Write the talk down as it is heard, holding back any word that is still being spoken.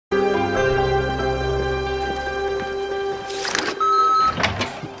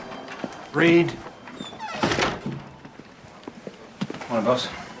Reid. Morning, boss.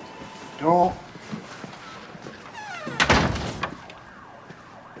 Door.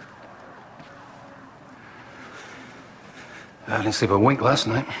 I didn't sleep a wink last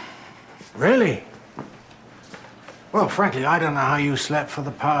night. Really? Well, frankly, I don't know how you slept for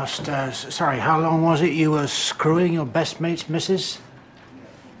the past, sorry, how long was it you were screwing your best mate's missus?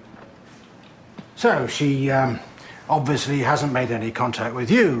 So, she, obviously hasn't made any contact with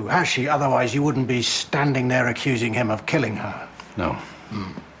you, has she? Otherwise, you wouldn't be standing there accusing him of killing her. No.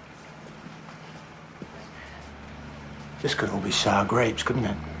 This could all be sour grapes, couldn't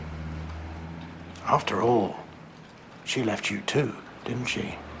it? After all, she left you too, didn't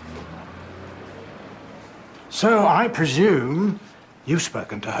she? So I presume you've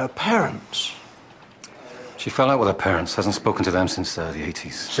spoken to her parents. She fell out with her parents. Hasn't spoken to them since the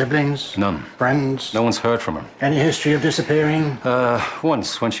 80s. Siblings? None. Friends? No one's heard from her. Any history of disappearing?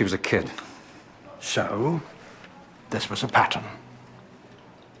 Once, when she was a kid. So, this was a pattern.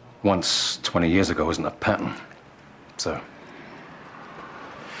 Once, 20 years ago, isn't a pattern. So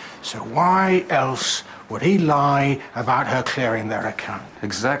why else would he lie about her clearing their account?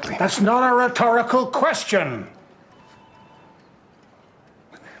 Exactly. That's not a rhetorical question.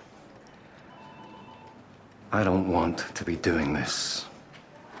 I don't want to be doing this.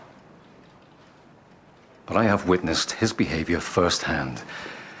 But I have witnessed his behavior firsthand.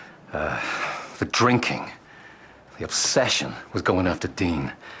 The drinking, the obsession with going after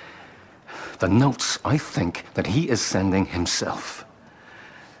Dean. The notes I think that he is sending himself.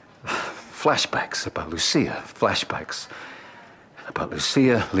 Flashbacks about Lucia. Flashbacks about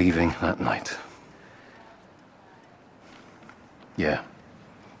Lucia leaving that night. Yeah.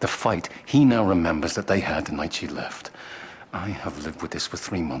 The fight he now remembers that they had the night she left. I have lived with this for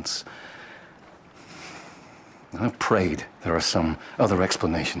 3 months. I've prayed there are some other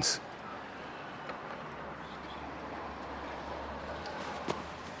explanations.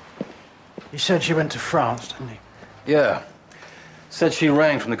 He said she went to France, didn't he? Yeah. Said she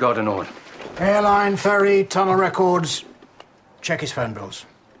rang from the Garden Nord. Airline, ferry, tunnel records. Check his phone bills.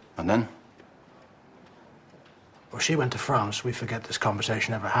 And then? Well, she went to France. We forget this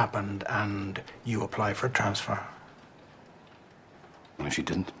conversation ever happened, and you apply for a transfer. And if she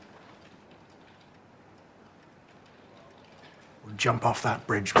didn't? We'll jump off that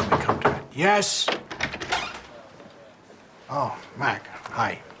bridge when we come to it. Yes? Oh, Mac,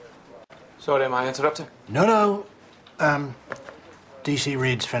 hi. Sorry, am I interrupting? No. DC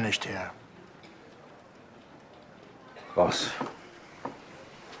Reid's finished here. Boss.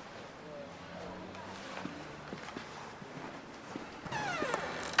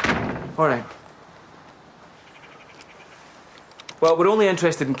 All right. Well, we're only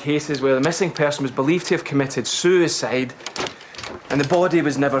interested in cases where the missing person was believed to have committed suicide and the body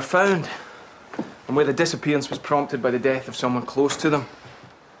was never found, and where the disappearance was prompted by the death of someone close to them.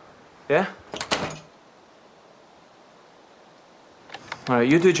 Yeah? All right,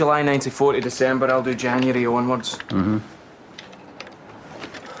 you do July 94 to December, I'll do January onwards. Mm-hmm.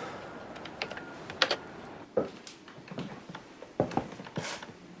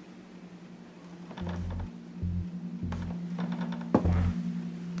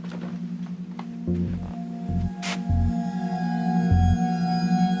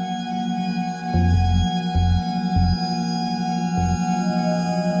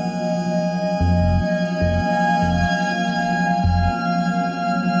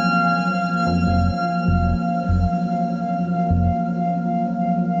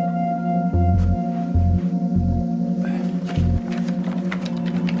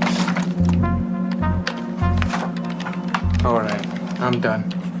 All right, I'm done.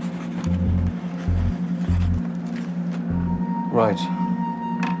 Right.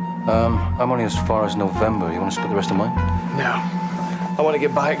 I'm only as far as November. You want to split the rest of mine? No. I want to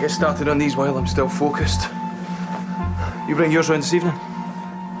get started on these while I'm still focused. You bring yours round this evening?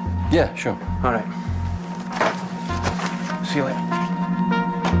 Yeah, sure. All right. See you later.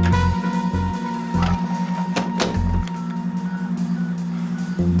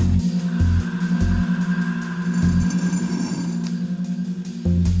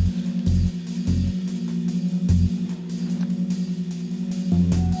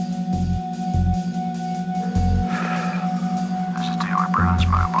 Brennan's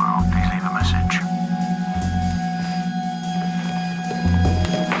mobile. Please leave a message.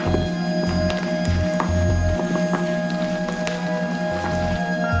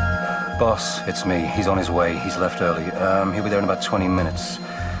 Boss, it's me. He's on his way. He's left early. He'll be there in about 20 minutes.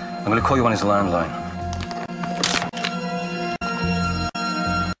 I'm going to call you on his landline.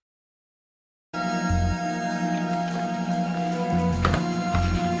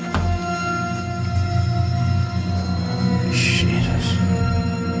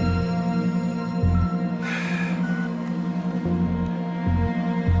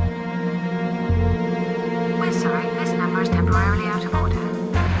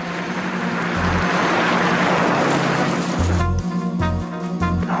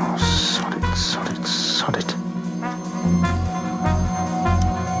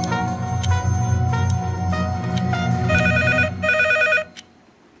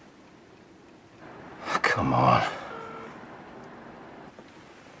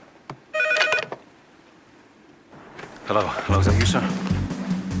 Hello. Hello, is that you, sir?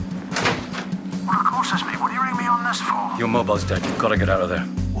 Well, of course it's me. What do you ring me on this for? Your mobile's dead. You've got to get out of there.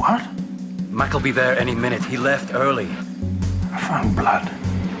 What? Mac will be there any minute. He left early. I found blood.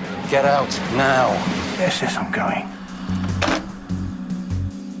 Get out, now. Yes, I'm going.